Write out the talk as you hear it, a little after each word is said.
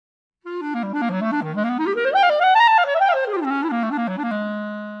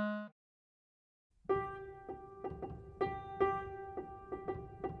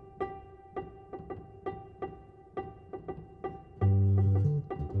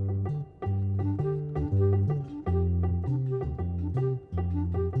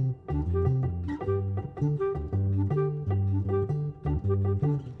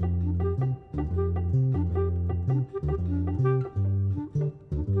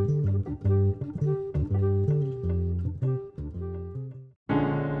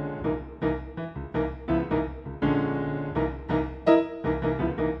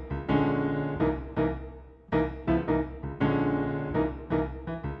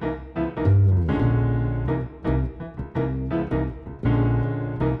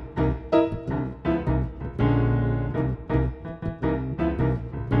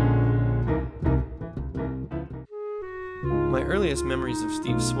earliest memories of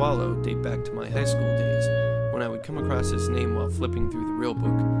Steve Swallow date back to my high school days, when I would come across his name while flipping through the real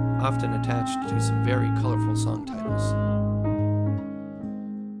book, often attached to some very colorful song titles.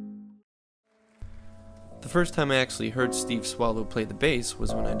 The first time I actually heard Steve Swallow play the bass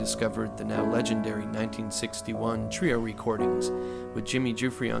was when I discovered the now legendary 1961 trio recordings with Jimmy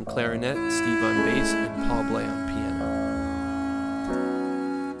Giuffre on clarinet, Steve on bass, and Paul Bley on piano.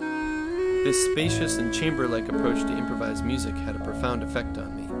 This spacious and chamber-like approach to improvised music had a profound effect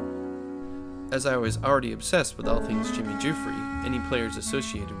on me. As I was already obsessed with all things Jimmy Giuffre, any players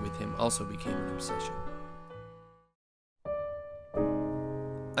associated with him also became an obsession.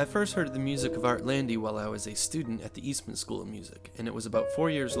 I first heard the music of Art Lande while I was a student at the Eastman School of Music, and it was about 4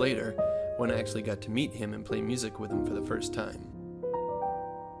 years later when I actually got to meet him and play music with him for the first time.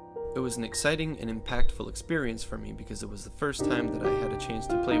 It was an exciting and impactful experience for me because it was the first time that I had a chance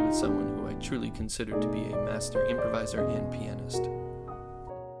to play with someone who I truly considered to be a master improviser and pianist.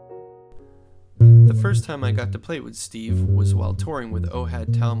 The first time I got to play with Steve was while touring with Ohad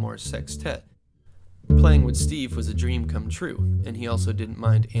Talmore's Sextet. Playing with Steve was a dream come true, and he also didn't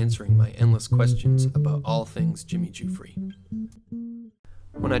mind answering my endless questions about all things Jimmy Giuffre.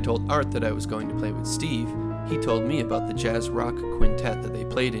 When I told Art that I was going to play with Steve, he told me about the jazz rock quintet that they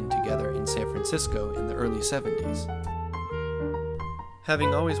played in together in San Francisco in the early 70s.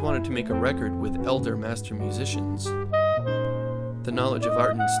 Having always wanted to make a record with elder master musicians, the knowledge of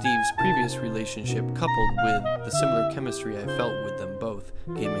Art and Steve's previous relationship coupled with the similar chemistry I felt with them both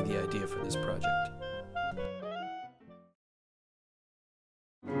gave me the idea for this project.